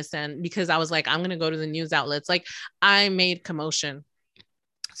all of this. And because I was like, I'm going to go to the news outlets, like I made commotion.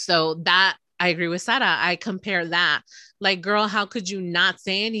 So that, I agree with Sara. I compare that, like, girl, how could you not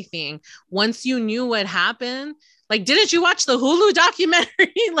say anything once you knew what happened? Like, didn't you watch the Hulu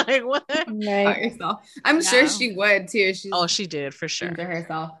documentary? Like, what? Right. I'm sure she would too. She did for sure. Into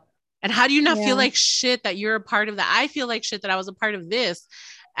herself. And how do you not feel like shit that you're a part of that? I feel like shit that I was a part of this.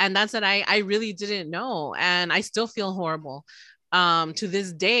 And that's that I really didn't know. And I still feel horrible to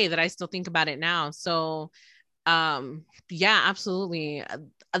this day, that I still think about it now. So yeah, absolutely.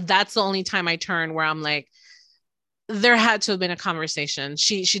 That's the only time I turn where I'm like, there had to have been a conversation.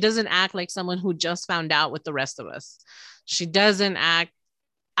 She doesn't act like someone who just found out with the rest of us. She doesn't act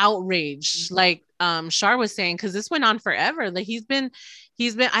outraged like Shar was saying, because this went on forever. Like he's been,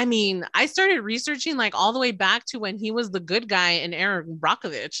 I mean, I started researching like all the way back to when he was the good guy in Erin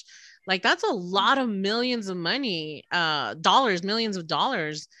Brockovich. Like that's a lot of millions of money, millions of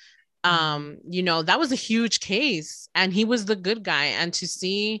dollars. You know, that was a huge case, and he was the good guy. And to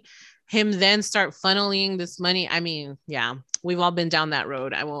see him then start funneling this money, I mean, yeah, we've all been down that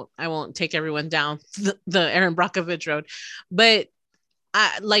road. I won't take everyone down the Erin Brockovich road, but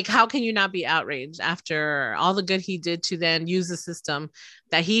like, how can you not be outraged after all the good he did to then use the system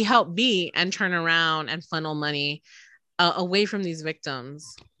that he helped be and turn around and funnel money away from these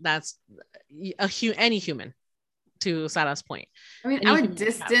victims? That's any human, to Sara's point. I mean, I would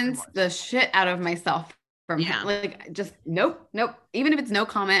distance the shit out of myself from him. Like, just nope. Even if it's no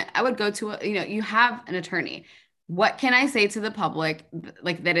comment, I would go to you have an attorney. What can I say to the public,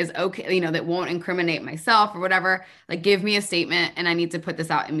 like, that is okay, that won't incriminate myself or whatever? Like, give me a statement and I need to put this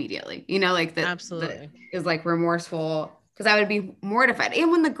out immediately. Like that. Absolutely. That is like remorseful, because I would be mortified.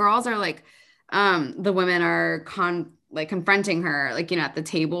 And when the girls are like, the women are confronting her, like, at the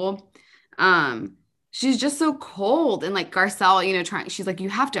table, she's just so cold. And like Garcelle, she's like, you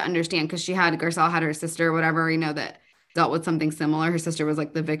have to understand, because Garcelle had her sister or whatever, that dealt with something similar. Her sister was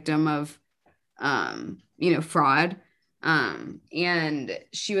like the victim of fraud. And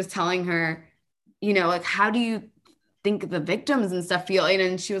she was telling her, like, how do you think the victims and stuff feel?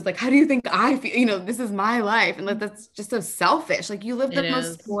 And she was like, how do you think I feel? This is my life. And like, that's just so selfish. Like, you live the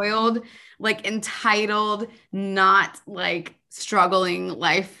most spoiled, like entitled, not like struggling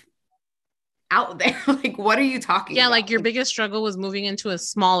life out there. Like, what are you talking about? Like, your biggest struggle was moving into a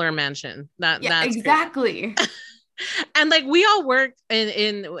smaller mansion. That's exactly. And like we all work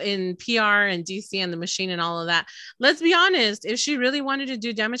in PR and DC and the machine and all of that. Let's be honest. If she really wanted to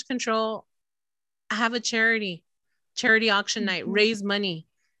do damage control, have a charity auction night, raise money.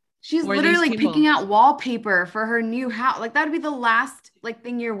 She's literally like picking out wallpaper for her new house. Like that would be the last like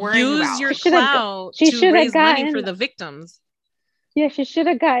thing you're worrying about. Use your clout to raise money for the victims. Yeah, she should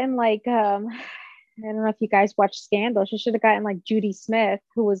have gotten like I don't know if you guys watch Scandal. She should have gotten like Judy Smith,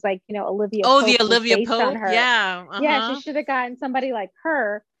 who was like, you know, Olivia. Oh, the Olivia Pope. Yeah. Yeah, she should have gotten somebody like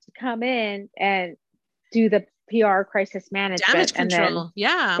her to come in and do the PR crisis management. Damage control.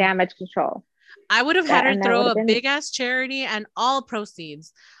 Yeah. Damage control. I would have had her throw a big ass charity and all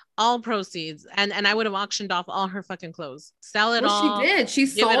proceeds. And I would have auctioned off all her fucking clothes. Sell it all. She did. She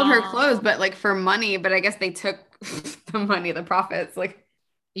sold her clothes, but like for money. But I guess they took the money, the profits. Like,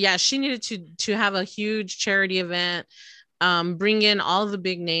 yeah, she needed to have a huge charity event, bring in all the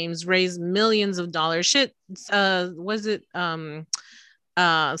big names, raise millions of dollars. Shit, was it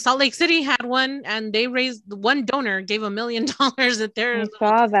Salt Lake City had one, and they raised, one donor gave $1 million at their. I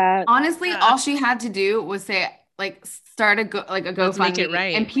saw that. Honestly, all she had to do was say, like, start a GoFundMe,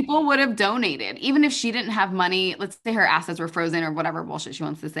 right, and people would have donated, even if she didn't have money. Let's say her assets were frozen or whatever bullshit she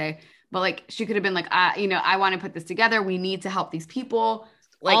wants to say, but like she could have been like, I want to put this together. We need to help these people.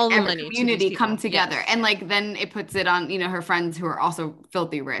 Like all the money community come together. Yes. And like then it puts it on, her friends who are also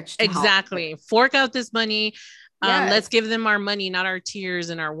filthy rich. Exactly. Help. Fork out this money. Yes. Let's give them our money, not our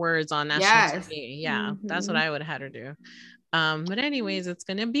tears and our words on national TV. Yeah, that's what I would have had her do. But anyways, it's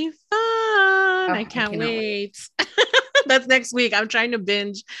gonna be fun. I can't wait. That's next week. I'm trying to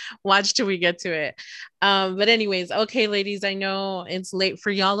binge watch till we get to it. But anyways, okay, ladies, I know it's late for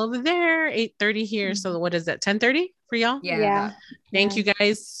y'all over there. 8:30 here. So what is that? 10:30 for y'all? Yeah. Thank you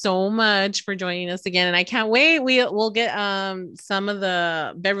guys so much for joining us again, and I can't wait. We'll get some of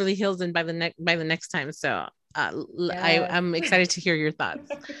the Beverly Hills in by the next time. So I'm excited to hear your thoughts.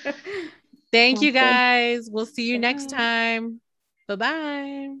 Thank you guys. We'll see you next time.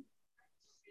 Bye-bye.